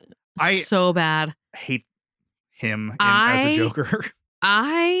 who So bad. hate him as a Joker.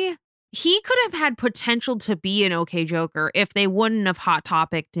 He could have had potential to be an okay Joker if they wouldn't have hot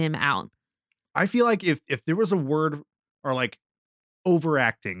topicked him out. I feel like if there was a word or like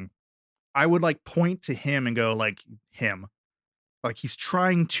overacting, I would like point to him and go like him. Like he's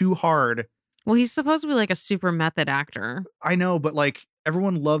trying too hard. Well, he's supposed to be like a super method actor. I know, but like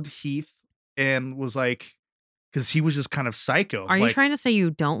everyone loved Heath and was like, because he was just kind of psycho. Are you trying to say you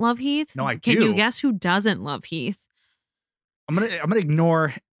don't love Heath? No, I do. Can you guess who doesn't love Heath? I'm gonna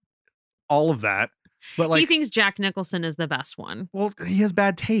ignore all of that. But like he thinks Jack Nicholson is the best one. Well, he has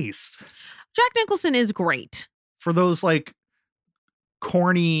bad taste. Jack Nicholson is great. For those like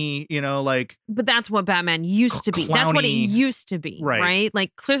corny, like. But that's what Batman used to be. That's what it used to be, right?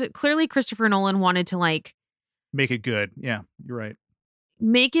 Like clearly Christopher Nolan wanted to like make it good. Yeah, you're right.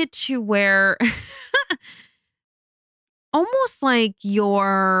 Make it to where almost like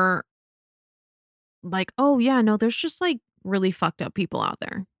you're like, oh yeah, no, there's just like really fucked up people out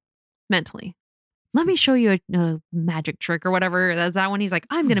there mentally. Let me show you a magic trick or whatever. That's that when he's like,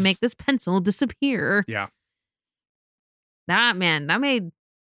 I'm going to make this pencil disappear. Yeah. That made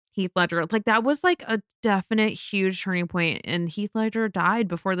Heath Ledger. Like that was like a definite huge turning point. And Heath Ledger died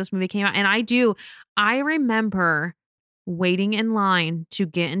before this movie came out. And I remember waiting in line to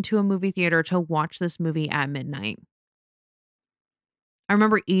get into a movie theater to watch this movie at midnight. I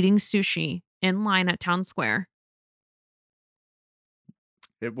remember eating sushi in line at Town Square.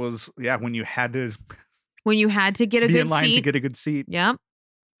 It was, when you had to get a be good in line seat. to get a good seat. Yep.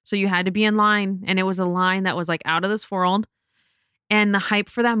 So you had to be in line, and it was a line that was like out of this world. And the hype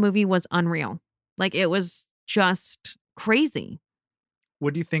for that movie was unreal. Like it was just crazy.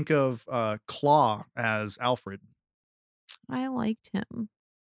 What do you think of Claw as Alfred? I liked him.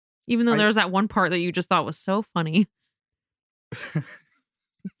 Even though there was that one part that you just thought was so funny.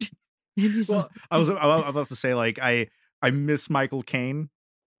 Well, I was about to say like I miss Michael Caine.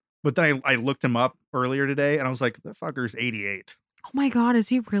 But then I looked him up earlier today and I was like, that fucker's 88. Oh my God, is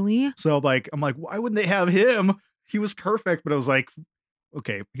he really? So I'm like, why wouldn't they have him? He was perfect. But I was like,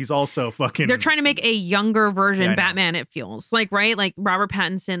 okay, he's also fucking. They're trying to make a younger version Batman, it feels like, right? Like Robert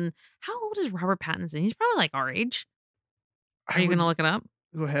Pattinson. How old is Robert Pattinson? He's probably like our age. Are you going to look it up?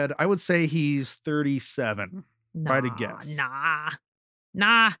 Go ahead. I would say he's 37. If I had to guess.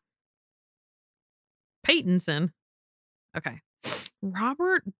 Nah. Pattinson. Okay.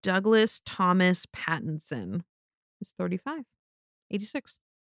 Robert Douglas Thomas Pattinson is 35, 86.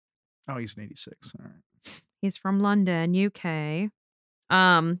 Oh, he's an 86. All right. He's from London, UK.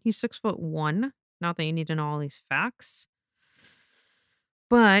 He's 6'1". Not that you need to know all these facts.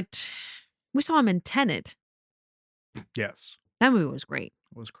 But we saw him in Tenet. Yes. That movie was great.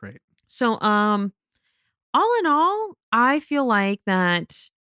 It was great. So, all in all, I feel like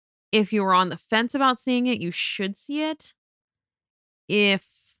that if you were on the fence about seeing it, you should see it.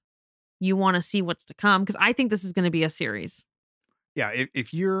 If you want to see what's to come, because I think this is going to be a series. Yeah,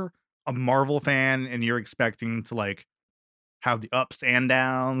 if you're a Marvel fan and you're expecting to like have the ups and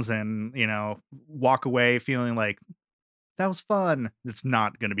downs and walk away feeling like that was fun, it's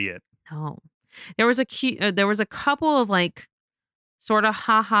not going to be it. No, there was a couple of like sort of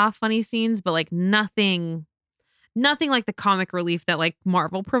haha funny scenes, but like nothing Nothing like the comic relief that like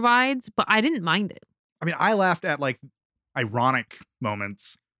Marvel provides, but I didn't mind it. I mean, I laughed at like ironic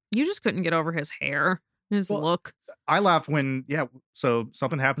moments. You just couldn't get over his hair, his Well, look. I laughed when, so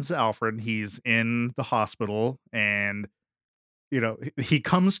something happens to Alfred. He's in the hospital and, he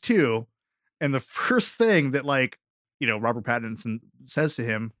comes to, and the first thing that like, Robert Pattinson says to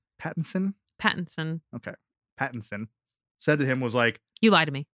him, Pattinson? Okay. Pattinson said to him was like, "You lied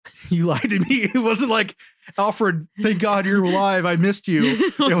to me. You lied to me." It wasn't like, Alfred, thank God you're alive. I missed you.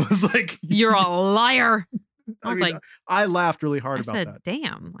 It was like, "You're a liar." I was like, I laughed really hard about that. that.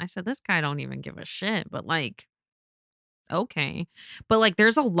 Damn. I said, this guy don't even give a shit, but like, okay. But like,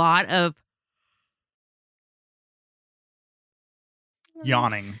 there's a lot of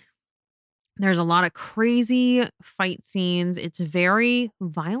Yawning. There's a lot of crazy fight scenes. It's very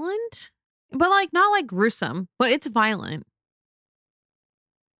violent, but like not like gruesome, but it's violent.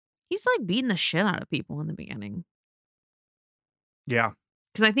 He's like beating the shit out of people in the beginning. Yeah.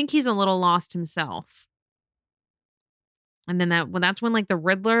 Because I think he's a little lost himself. And then that's when like the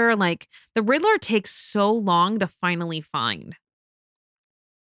Riddler takes so long to finally find.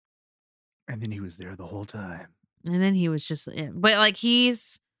 And then he was there the whole time. And then he was just, but like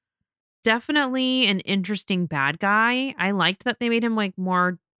he's definitely an interesting bad guy. I liked that they made him like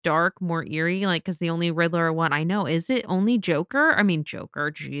more dark, more eerie, like because the only Riddler one I know, is it only Joker? I mean, Joker,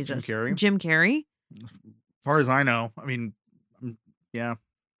 Jesus. Jim Carrey? As far as I know. I mean, yeah,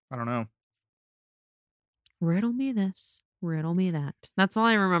 I don't know. Riddle me this, riddle me that. That's all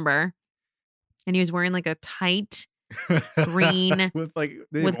I remember. And he was wearing like a tight green with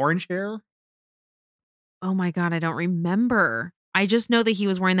orange hair. Oh my God, I don't remember. I just know that he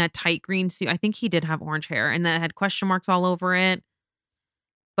was wearing that tight green suit. I think he did have orange hair and that had question marks all over it.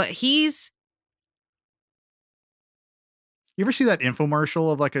 But you ever see that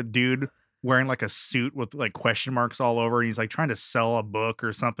infomercial of like a dude wearing like a suit with like question marks all over? And he's like trying to sell a book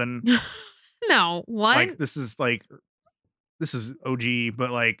or something. No, what? Like this is OG,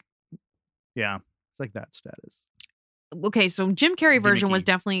 but like, yeah, it's like that status. Okay, so Jim Carrey version was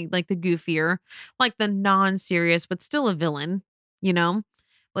definitely like the goofier, like the non-serious, but still a villain,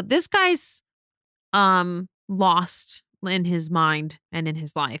 But this guy's lost in his mind and in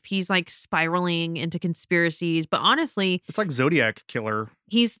his life. He's like spiraling into conspiracies, but honestly, it's like Zodiac Killer.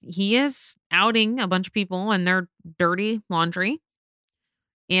 He is outing a bunch of people and their dirty laundry.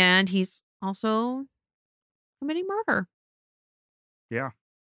 And he's also committing murder. Yeah.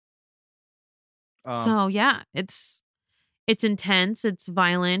 So yeah, it's intense, it's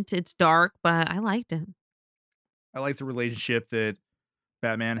violent, it's dark, but I liked it. I like the relationship that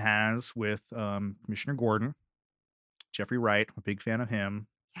Batman has with Commissioner Gordon. Jeffrey Wright, I'm a big fan of him.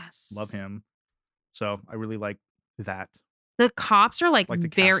 Yes. Love him. So I really like that. The cops are like the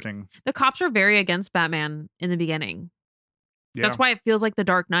casting. The cops are very against Batman in the beginning. Yeah. That's why it feels like the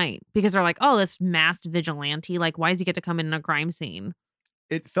Dark Knight, because they're like, oh, this masked vigilante, like why does he get to come in a crime scene?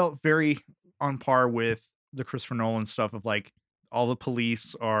 It felt very on par with the Christopher Nolan stuff of like all the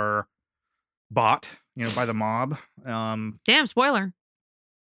police are bought, by the mob. Damn, spoiler.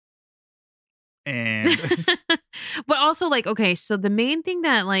 And but also like, okay, so the main thing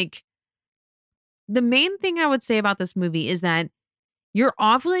I would say about this movie is that you're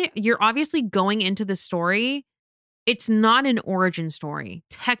obviously going into the story. It's not an origin story,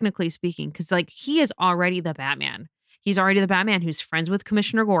 technically speaking, because like he is already the Batman. He's already the Batman who's friends with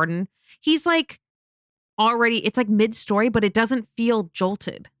Commissioner Gordon. He's like it's like mid-story, but it doesn't feel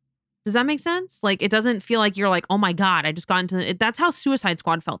jolted. Does that make sense? Like it doesn't feel like you're like, oh my God, I just got into it. That's how Suicide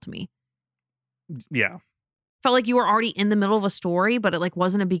Squad felt to me. Yeah. Felt like you were already in the middle of a story, but it like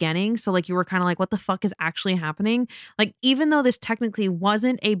wasn't a beginning. So like you were kind of like, what the fuck is actually happening? Like, even though this technically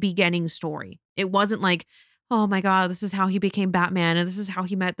wasn't a beginning story, it wasn't like, oh my God, this is how he became Batman and this is how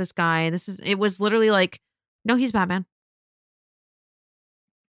he met this guy. It was literally like, no, he's Batman.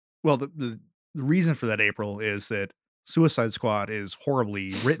 Well, the reason for that, April, is that Suicide Squad is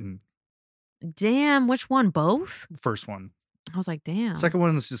horribly written. Damn, which one? Both? First one. I was like, damn. Second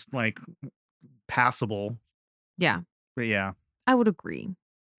one is just like passable. Yeah. But yeah. I would agree.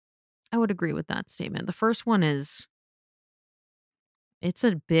 I would agree with that statement. The first one it's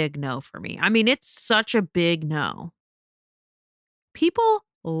a big no for me. I mean, it's such a big no. People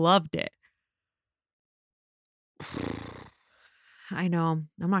loved it. I know.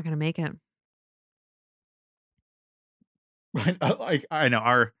 I'm not going to make it. I know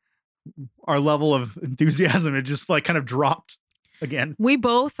our level of enthusiasm, it just like kind of dropped again. We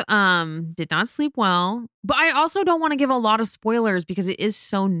both did not sleep well, but I also don't want to give a lot of spoilers because it is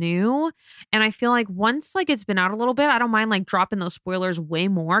so new, and I feel like once like it's been out a little bit, I don't mind like dropping those spoilers way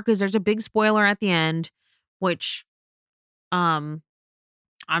more, because there's a big spoiler at the end which I'm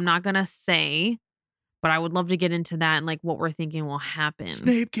not gonna say, but I would love to get into that and like what we're thinking will happen.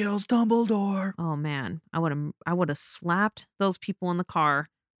 Snape kills Dumbledore. Oh man, I would have slapped those people in the car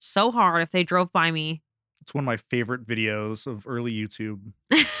so hard if they drove by me. It's one of my favorite videos of early YouTube.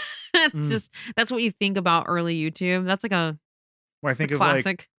 That's what you think about early YouTube. That's like a, When I it's think a of like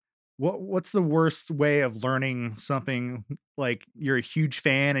classic. what's the worst way of learning something? Like you're a huge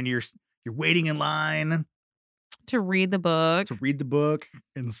fan and you're waiting in line To read the book. to read the book,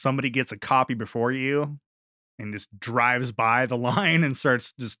 and somebody gets a copy before you and just drives by the line and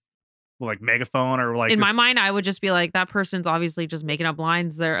starts just like megaphone or like In my just- mind, I would just be like, that person's obviously just making up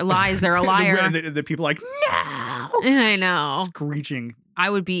lies. They're a liar. the people like no, I know. screeching. I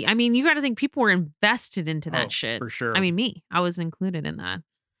would be. I mean, you got to think people were invested into that Oh, shit. for sure. I mean, me. I was included in that.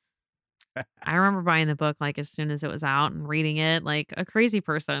 I remember buying the book like as soon as it was out and reading it like a crazy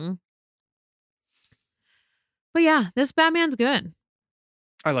person. But yeah, this Batman's good.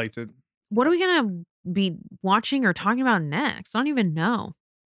 I liked it. What are we gonna be watching or talking about next? I don't even know.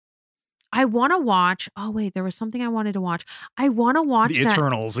 I want to watch. Oh wait, there was something I wanted to watch. I want to watch The that.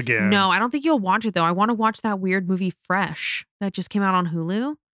 Eternals again. No, I don't think you'll watch it though. I want to watch that weird movie Fresh that just came out on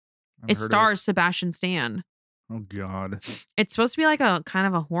Hulu. I've It heard of stars Sebastian Stan. Oh God. It's supposed to be like a kind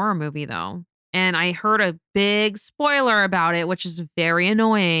of a horror movie though. And I heard a big spoiler about it, which is very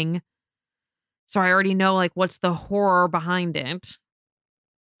annoying. So I already know like what's the horror behind it.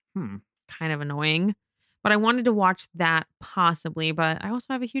 Kind of annoying. But I wanted to watch that possibly, but I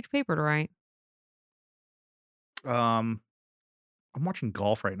also have a huge paper to write. I'm watching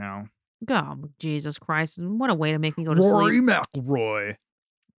golf right now. God, Jesus Christ. And what a way to make me go to Rory sleep. McIlroy.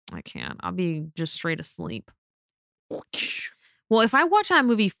 I can't. I'll be just straight asleep. Well, if I watch that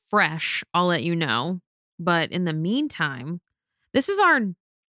movie Fresh, I'll let you know. But in the meantime, this is our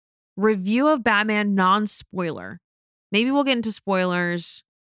review of Batman non-spoiler. Maybe we'll get into spoilers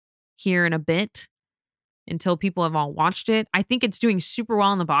here in a bit until people have all watched it. I think it's doing super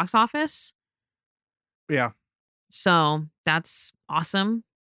well in the box office. Yeah. So that's awesome.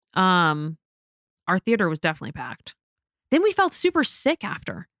 Our theater was definitely packed. Then we felt super sick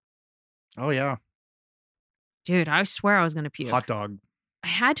after. Oh yeah. Dude, I swear I was going to puke. Hot dog. I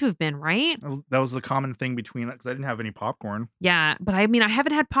had to have been, right? That was the common thing between it because I didn't have any popcorn. Yeah, but I mean, I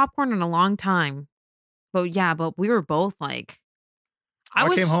haven't had popcorn in a long time. But yeah, but we were both like,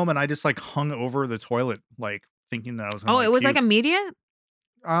 I came home and I just like hung over the toilet, like thinking that I was. Oh, it was like immediate?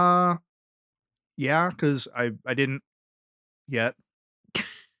 Yeah, because I didn't yet.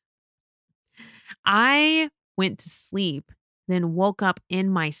 I went to sleep, then woke up in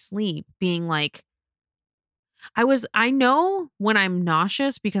my sleep being like, I know when I'm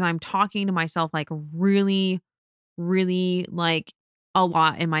nauseous because I'm talking to myself like really, really like a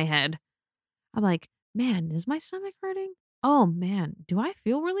lot in my head. I'm like, man, is my stomach hurting? Oh man, do I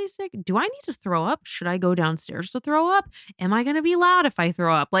feel really sick? Do I need to throw up? Should I go downstairs to throw up? Am I going to be loud if I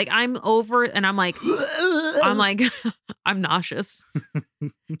throw up? Like I'm over and I'm like, I'm nauseous.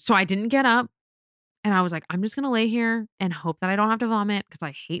 So I didn't get up and I was like, I'm just going to lay here and hope that I don't have to vomit because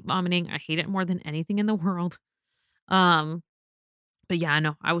I hate vomiting. I hate it more than anything in the world. But yeah,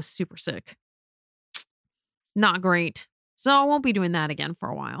 no, I was super sick. Not great. So I won't be doing that again for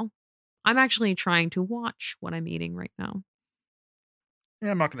a while. I'm actually trying to watch what I'm eating right now. Yeah,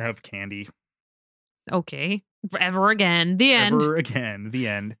 I'm not gonna have candy Okay. Forever again. The end. ever again. The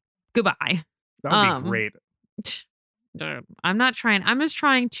end. Goodbye. That would be great. Dude, I'm not trying. I'm just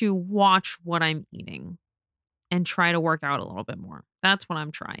trying to watch what I'm eating and try to work out a little bit more. That's what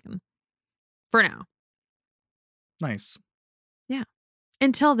I'm trying for now. Nice. Yeah.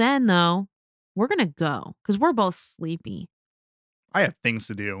 Until then, though, we're going to go because we're both sleepy. I have things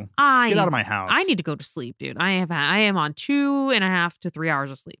to do. Get out of my house. I need to go to sleep, dude. I am on 2.5 to 3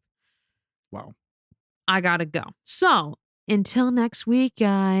 hours of sleep. Wow. I gotta go. So until next week,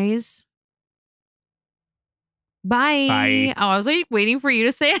 guys. Bye. Bye. Oh, I was like waiting for you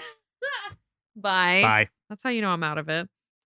to say it. Bye. Bye. That's how you know I'm out of it.